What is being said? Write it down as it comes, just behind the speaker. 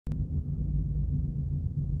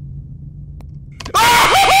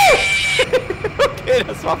Okay,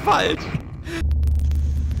 das war falsch.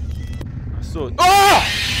 Achso. Oh!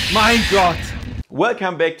 Mein Gott!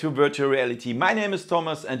 Welcome back to Virtual Reality. My name is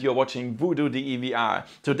Thomas and you're watching VoodooDE VR.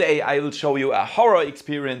 Today I will show you a horror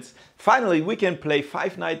experience. Finally, we can play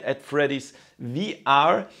Five Nights at Freddy's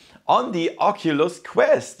VR on the Oculus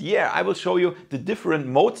Quest. Yeah, I will show you the different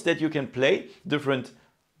modes that you can play, different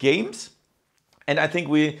games. And I think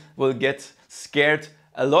we will get scared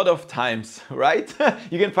a lot of times, right?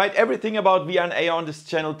 You can find everything about VR and AR on this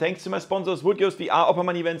channel thanks to my sponsors VoodooDE VR,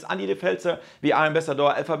 Opperman Events, Andi de Velzer, VR Ambassador,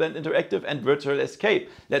 Alphabet Interactive and Virtual Escape.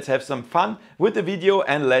 Let's have some fun with the video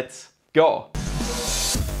and let's go!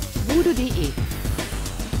 VoodooDE.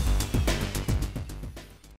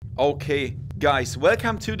 Okay, guys,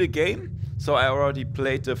 welcome to the game. So I already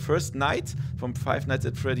played the first night from Five Nights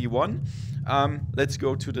at Freddy 1. Let's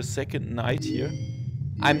go to the second night here.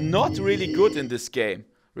 I'm not really good in this game,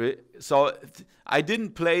 so I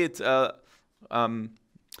didn't play it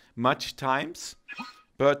much times,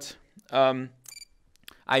 but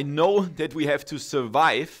I know that we have to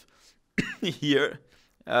survive here.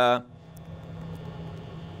 So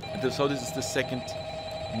this is the second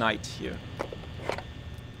night here.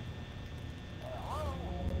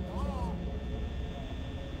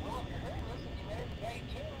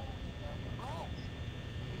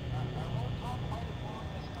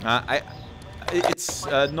 It's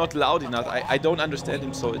not loud enough. I don't understand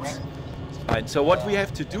him, so it's fine. So what we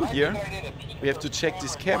have to do here, we have to check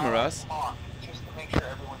these cameras.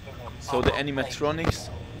 So the animatronics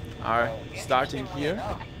are starting here,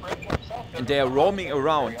 and they are roaming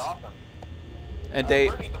around. And they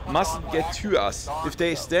mustn't get to us. If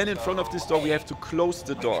they stand in front of this door, we have to close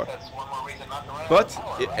the door. But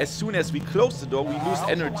as soon as we close the door, we lose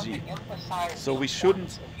energy. So we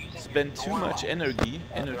shouldn't spend too much energy.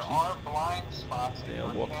 They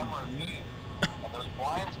are walking.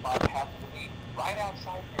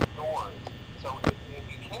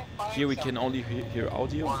 Here we can only hear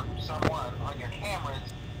audio.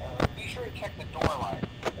 Be sure to check the door light.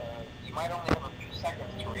 You might only have a few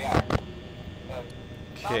seconds to react.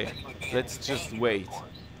 Okay, let's just wait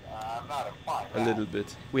a little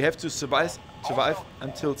bit. We have to survive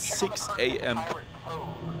until 6 AM.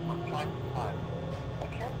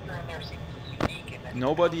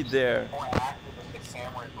 Nobody there.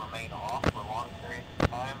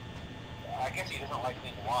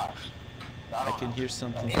 I can hear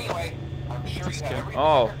something.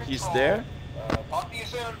 Oh, he's there?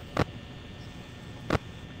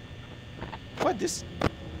 What this?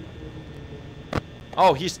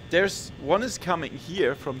 Oh, there's one is coming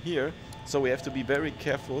here from here, so we have to be very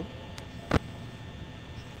careful.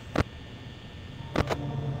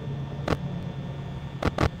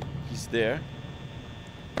 He's there.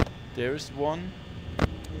 There's one.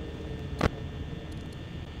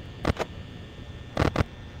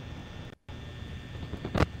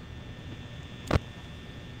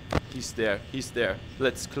 He's there. He's there.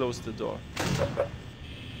 Let's close the door.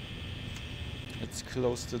 Let's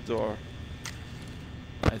close the door.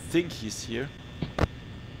 I think he's here.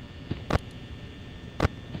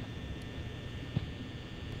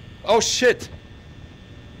 Oh shit!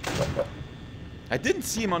 I didn't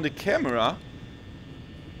see him on the camera.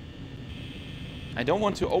 I don't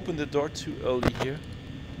want to open the door too early here.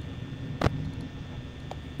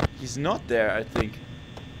 He's not there, I think.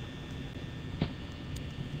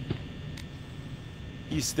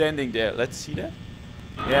 He's standing there. Let's see that.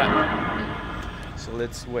 Yeah. So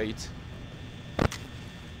let's wait.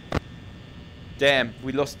 Damn,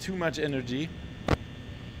 we lost too much energy.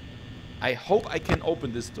 I hope I can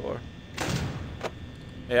open this door.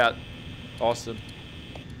 Yeah, awesome.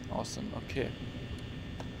 Awesome, okay.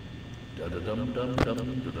 I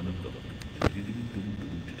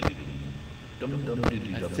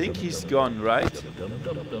think he's gone, right?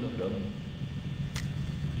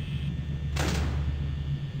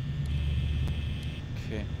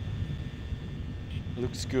 Okay.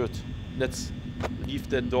 Looks good. Let's leave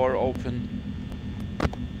that door open.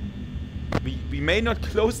 We may not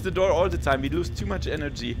close the door all the time. We lose too much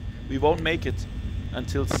energy. We won't make it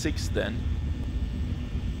until 6 then.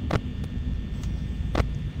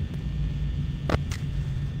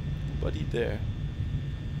 Nobody there.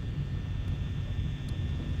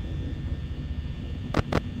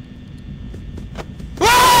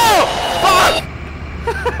 Whoa!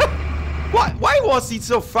 Fuck! Why was he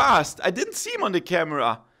so fast? I didn't see him on the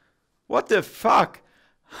camera. What the fuck?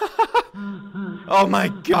 Oh my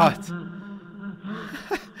god.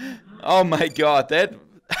 Oh my god, that...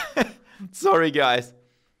 Sorry guys.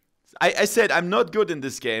 I said I'm not good in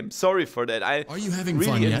this game. Sorry for that. Are you having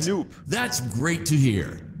really fun yet? Noob. That's great to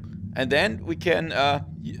hear. And then we can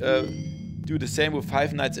do the same with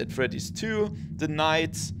Five Nights at Freddy's 2, The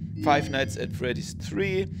Nights, Five Nights at Freddy's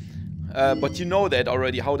 3. But you know that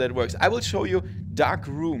already, how that works. I will show you dark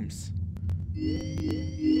rooms.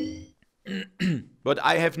 But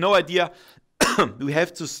I have no idea. We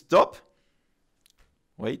have to stop.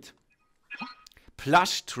 Wait.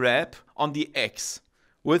 Plush trap on the X.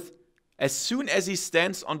 With, as soon as he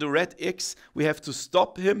stands on the red X, we have to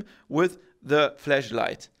stop him with the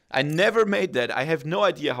flashlight. I never made that. I have no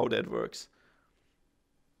idea how that works.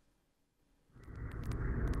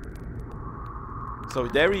 So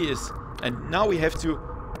there he is. And now we have to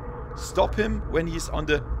stop him when he's on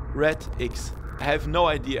the red X. I have no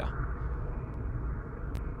idea.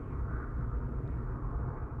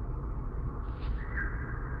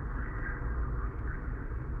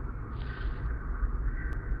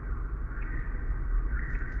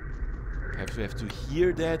 Perhaps we have to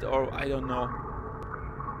hear that, or I don't know.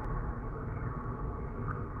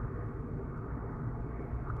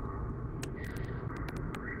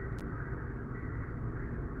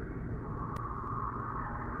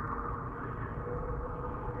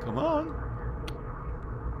 Come on.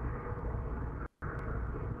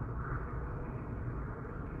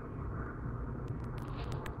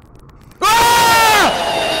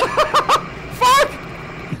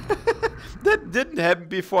 That didn't happen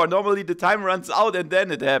before. Normally the time runs out and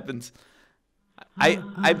then it happens.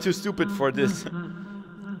 I'm too stupid for this.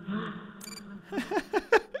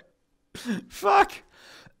 Fuck.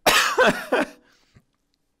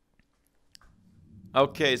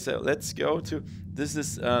 Okay, so let's go to, this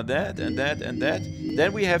is that and that and that.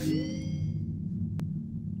 Then we have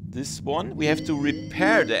this one. We have to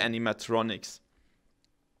repair the animatronics.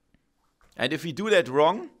 And if we do that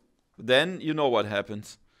wrong, then you know what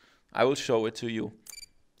happens. I will show it to you.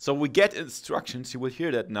 So we get instructions, you will hear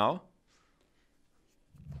that now.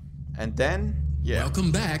 And then, yeah.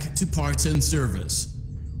 Welcome back to Parts and Service.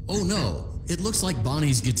 Oh no, it looks like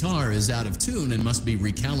Bonnie's guitar is out of tune and must be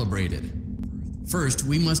recalibrated. First,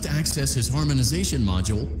 we must access his harmonization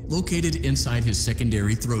module located inside his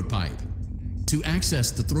secondary throat pipe. To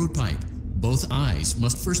access the throat pipe, both eyes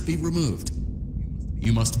must first be removed.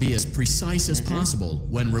 You must be as precise as possible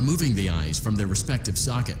when removing the eyes from their respective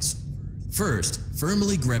sockets. First,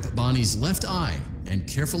 firmly grip Bonnie's left eye and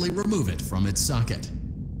carefully remove it from its socket.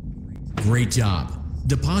 Great job.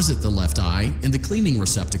 Deposit the left eye in the cleaning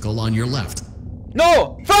receptacle on your left.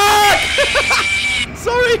 No! Fuck!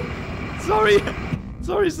 Sorry! Sorry.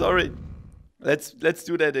 Let's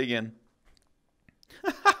do that again.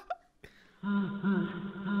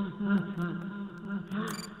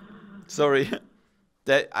 Sorry.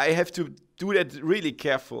 That I have to do that really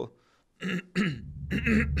careful.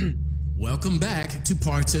 Welcome back to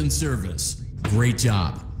Parts and Service. Great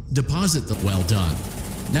job. Deposit the well done.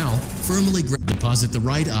 Now, firmly deposit the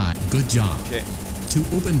right eye. Good job. Okay. To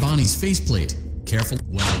open Bonnie's faceplate, careful.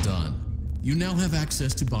 Well done. You now have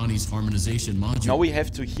access to Bonnie's harmonization module. Now we have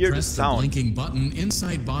to hear the sound. Press the blinking button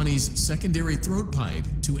inside Bonnie's secondary throat pipe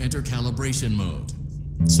to enter calibration mode.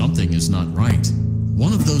 Something is not right.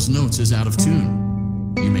 One of those notes is out of tune.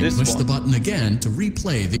 You may push the button again to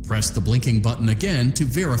replay the. Press the blinking button again to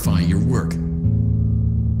verify your work.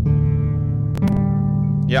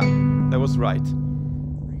 Yeah, that was right.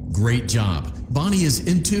 Great job. Bonnie is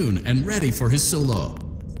in tune and ready for his solo.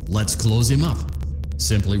 Let's close him up.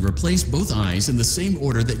 Simply replace both eyes in the same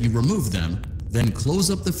order that you removed them, then close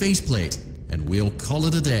up the faceplate, and we'll call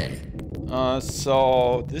it a day.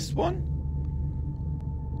 So this one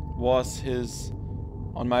was his,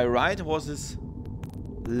 on my right was his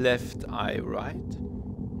left eye, right?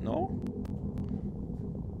 No?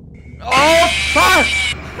 Oh, fuck!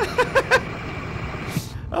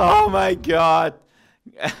 Oh my god.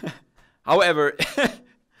 However,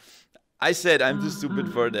 I said I'm too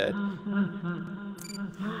stupid for that.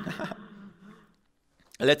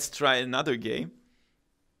 Let's try another game.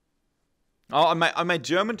 Oh, on my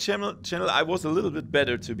German channel I was a little bit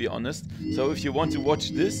better, to be honest. So if you want to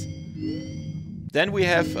watch this, then we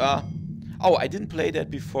have oh, I didn't play that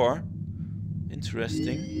before.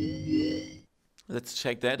 Interesting. Let's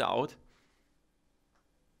check that out.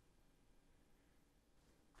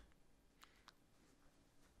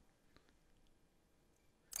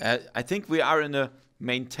 I think we are in a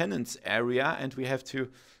maintenance area and we have to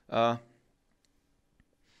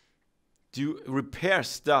repair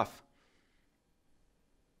stuff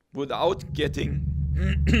without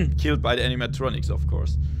getting killed by the animatronics, of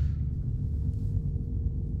course.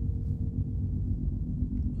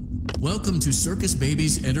 Welcome to Circus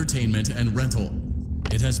Baby's Entertainment and Rental.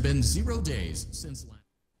 It has been 0 days since last.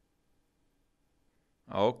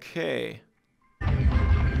 Okay.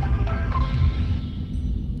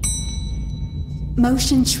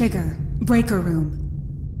 Motion trigger. Breaker room.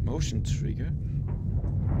 Motion trigger?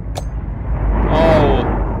 Oh!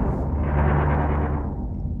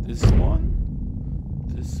 This one?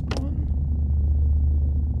 This one?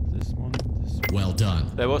 This one? This one? Well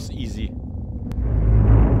done. That was easy.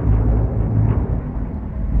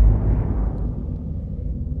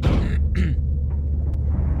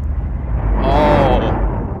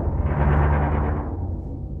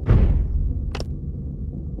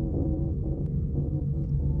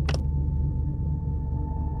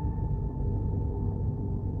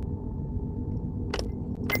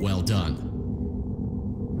 Well done.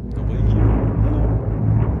 Nobody here. Hello.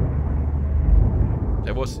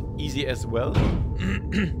 That was easy as well.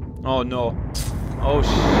 Oh no. Oh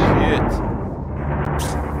shit.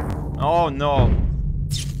 Oh no.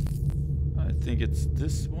 I think it's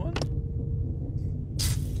this one.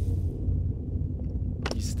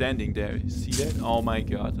 He's standing there. You see that? Oh my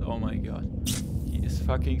god. Oh my god. He is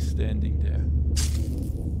fucking standing there.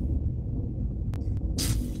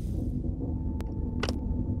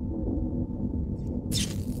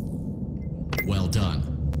 Well done.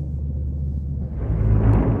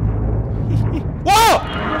 Whoa!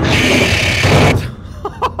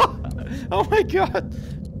 Oh my god!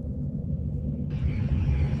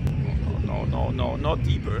 No, no, no, not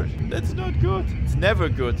deeper. That's not good. It's never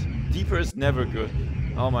good. Deeper is never good.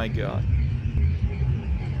 Oh my god.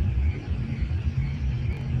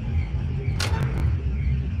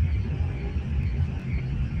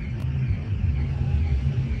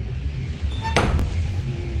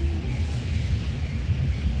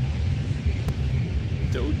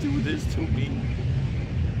 Don't do this to me.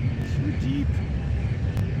 Too deep.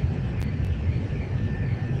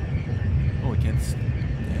 Oh, I can't stand.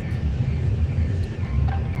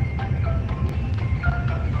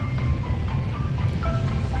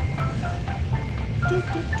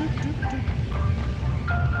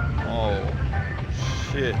 Oh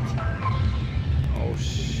shit. Oh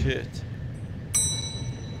shit.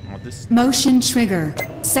 Oh, this. Motion trigger.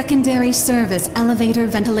 Secondary service elevator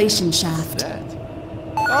ventilation shaft. That.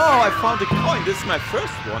 Oh, I found a coin. This is my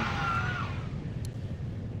first one.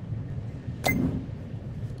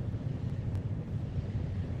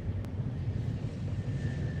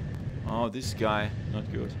 Oh, this guy. Not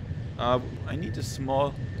good. I need a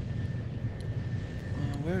small...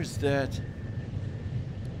 where is that?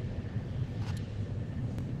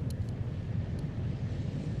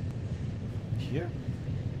 Here?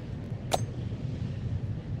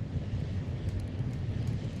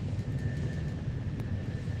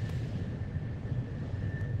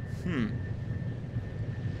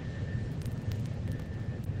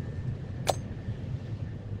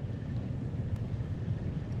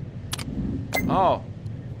 Oh.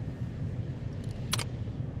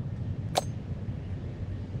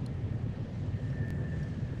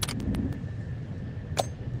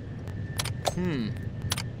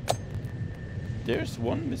 There's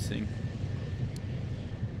one missing.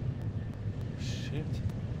 Shit.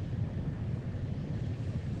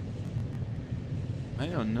 I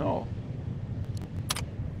don't know.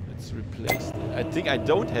 Let's replace it. I think I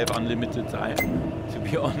don't have unlimited time, to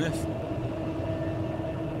be honest.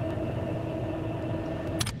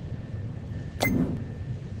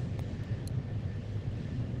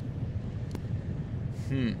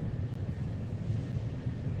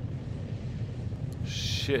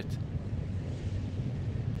 Shit.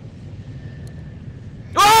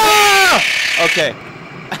 Ah! Okay.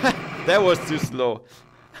 That was too slow.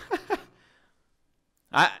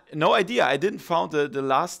 No idea. I didn't found the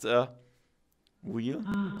last wheel.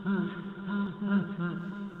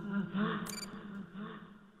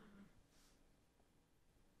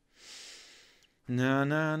 Na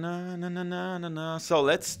na na na na na na na. So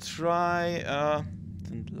let's try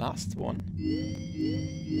the last one.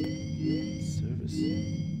 Service.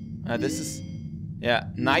 This is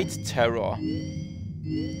Night Terror.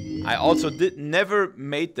 I also never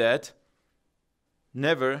made that.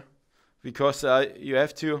 Never, because you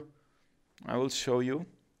have to. I will show you.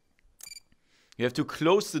 You have to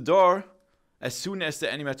close the door as soon as the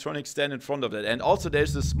animatronic stand in front of it, and also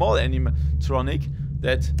there's a small animatronic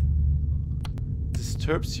that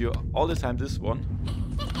disturbs you all the time. This one.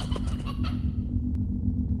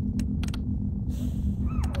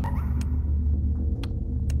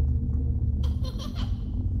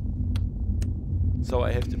 So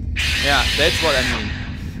I have to. Yeah, that's what I mean.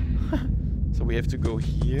 So we have to go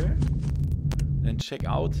here and check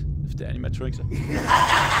out if the animatronics are.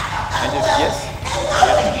 And if yes, we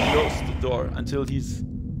have to close the door until he's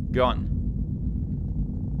gone.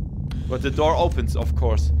 But the door opens, of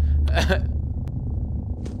course.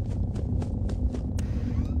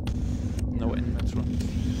 No animatronics.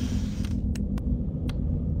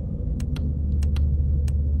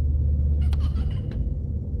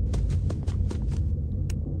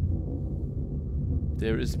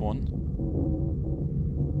 There is one.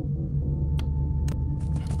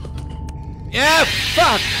 Yeah,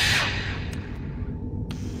 fuck!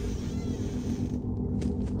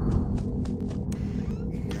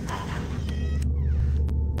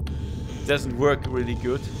 Doesn't work really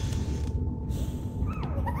good.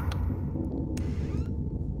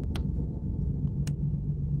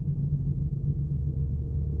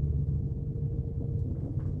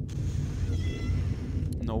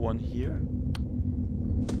 No one here.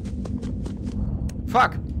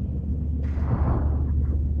 Fuck!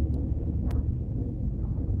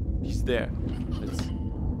 He's there. Let's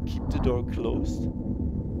keep the door closed.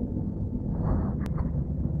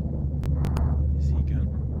 Is he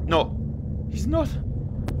gone? No! He's not!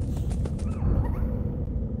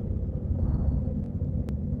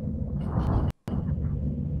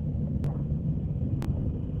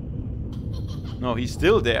 No, he's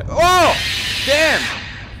still there. Oh! Damn!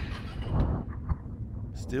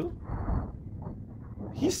 Still?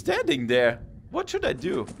 He's standing there. What should I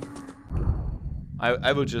do?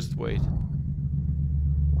 I will just wait.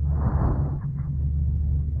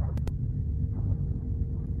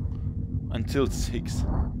 Until 6.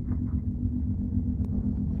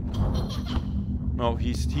 No,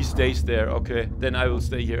 he stays there. Okay, then I will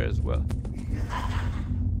stay here as well.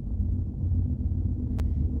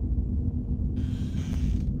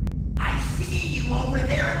 I see you over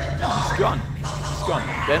there in the dark. He's gone. He's gone.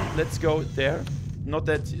 Then let's go there. Not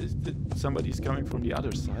that somebody's coming from the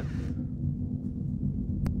other side.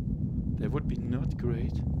 That would be not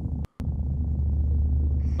great.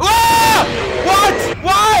 Ah! What?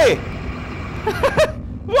 Why?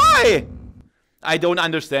 Why? I don't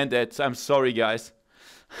understand that. I'm sorry, guys.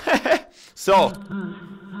 So,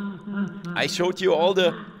 I showed you all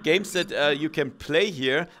the games that you can play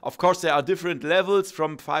here. Of course, there are different levels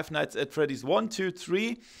from Five Nights at Freddy's 1, 2,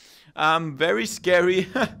 3. Very scary.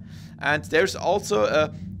 And there's also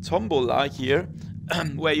a tombola here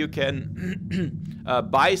where you can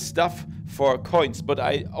buy stuff for coins. But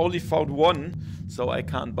I only found one, so I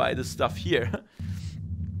can't buy the stuff here.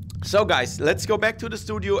 So guys, let's go back to the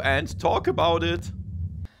studio and talk about it.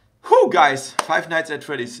 Whew, guys, Five Nights at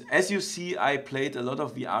Freddy's. As you see, I played a lot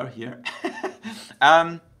of VR here.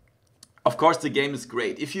 Of course, the game is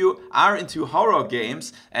great. If you are into horror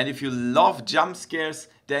games and if you love jump scares,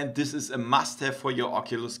 then this is a must-have for your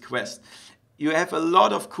Oculus Quest. You have a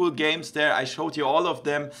lot of cool games there. I showed you all of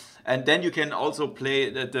them. And then you can also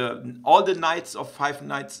play all the nights of Five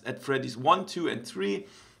Nights at Freddy's 1, 2, and 3.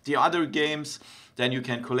 The other games. Then you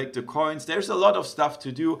can collect the coins. There's a lot of stuff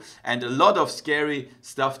to do and a lot of scary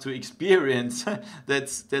stuff to experience.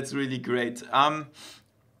 That's really great.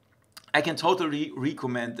 I can totally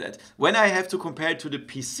recommend that. When I have to compare it to the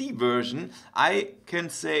PC version, I can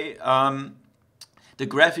say the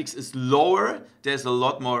graphics is lower. There's a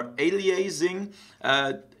lot more aliasing.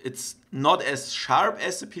 It's not as sharp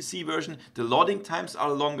as the PC version. The loading times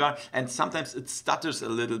are longer and sometimes it stutters a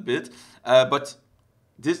little bit. But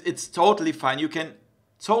it's totally fine. You can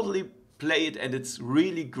totally play it and it's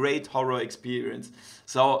really great horror experience.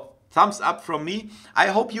 So thumbs up from me. I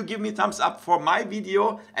hope you give me thumbs up for my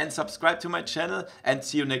video and subscribe to my channel and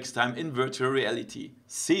see you next time in virtual reality.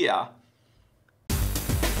 See ya!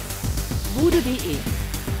 VoodooDE